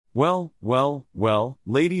Well,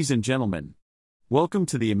 ladies and gentlemen. Welcome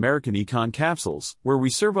to the American Econ Capsules, where we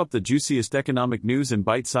serve up the juiciest economic news in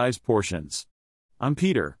bite-sized portions. I'm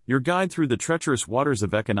Peter, your guide through the treacherous waters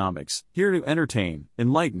of economics, here to entertain,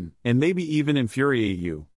 enlighten, and maybe even infuriate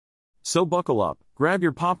you. So buckle up, grab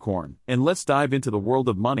your popcorn, and let's dive into the world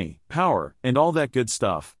of money, power, and all that good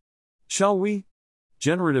stuff. Shall we?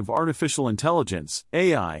 Generative artificial intelligence,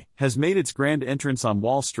 AI, has made its grand entrance on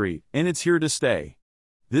Wall Street, and it's here to stay.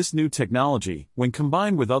 This new technology, when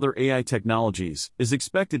combined with other AI technologies, is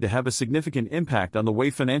expected to have a significant impact on the way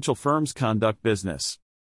financial firms conduct business.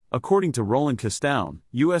 According to Roland Kastoun,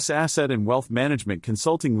 U.S. asset and wealth management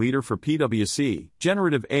consulting leader for PwC,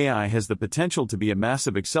 generative AI has the potential to be a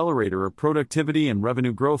massive accelerator of productivity and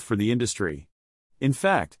revenue growth for the industry. In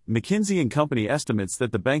fact, McKinsey Company estimates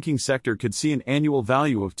that the banking sector could see an annual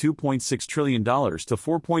value of $2.6 trillion to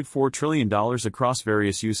 $4.4 trillion across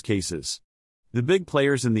various use cases. The big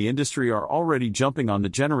players in the industry are already jumping on the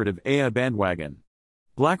generative AI bandwagon.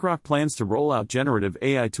 BlackRock plans to roll out generative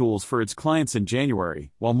AI tools for its clients in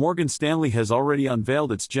January, while Morgan Stanley has already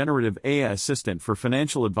unveiled its generative AI assistant for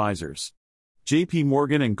financial advisors.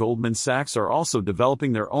 JPMorgan and Goldman Sachs are also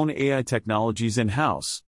developing their own AI technologies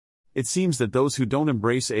in-house. It seems that those who don't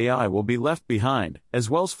embrace AI will be left behind, as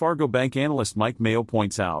Wells Fargo bank analyst Mike Mayo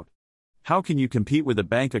points out. How can you compete with a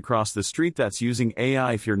bank across the street that's using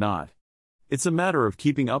AI if you're not? It's a matter of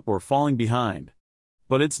keeping up or falling behind.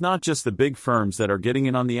 But it's not just the big firms that are getting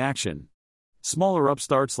in on the action. Smaller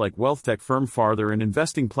upstarts like wealthtech firm Farther and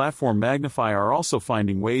investing platform Magnifi are also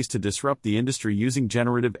finding ways to disrupt the industry using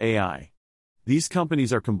generative AI. These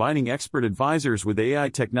companies are combining expert advisors with AI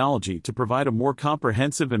technology to provide a more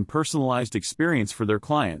comprehensive and personalized experience for their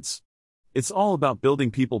clients. It's all about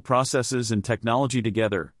building people, processes, and technology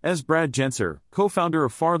together, as Brad Genser, co-founder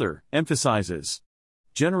of Farther, emphasizes.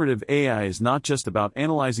 Generative AI is not just about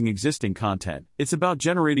analyzing existing content, it's about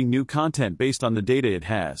generating new content based on the data it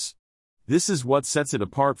has. This is what sets it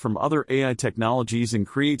apart from other AI technologies and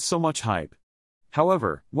creates so much hype.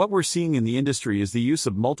 However, what we're seeing in the industry is the use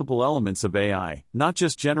of multiple elements of AI, not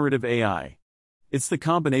just generative AI. It's the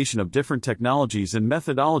combination of different technologies and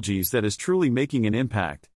methodologies that is truly making an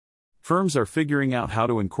impact. Firms are figuring out how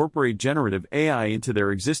to incorporate generative AI into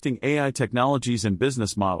their existing AI technologies and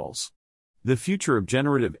business models. The future of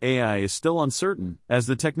generative AI is still uncertain, as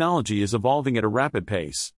the technology is evolving at a rapid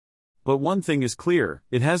pace. But one thing is clear,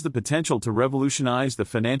 it has the potential to revolutionize the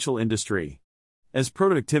financial industry. As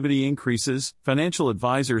productivity increases, financial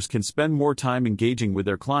advisors can spend more time engaging with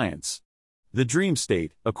their clients. The dream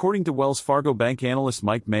state, according to Wells Fargo bank analyst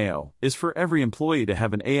Mike Mayo, is for every employee to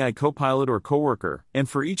have an AI copilot or coworker, and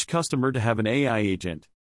for each customer to have an AI agent.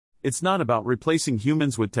 It's not about replacing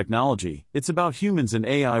humans with technology, it's about humans and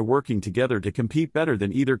AI working together to compete better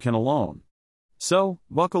than either can alone. So,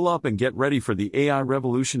 buckle up and get ready for the AI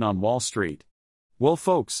revolution on Wall Street. Well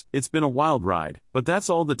folks, it's been a wild ride, but that's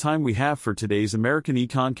all the time we have for today's American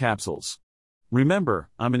Econ Capsules.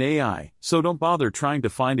 Remember, I'm an AI, so don't bother trying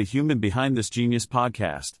to find a human behind this genius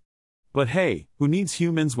podcast. But hey, who needs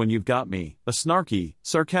humans when you've got me, a snarky,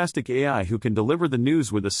 sarcastic AI who can deliver the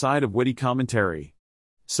news with a side of witty commentary.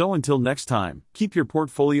 So until next time, keep your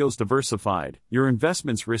portfolios diversified, your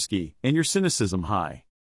investments risky, and your cynicism high.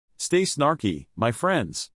 Stay snarky, my friends.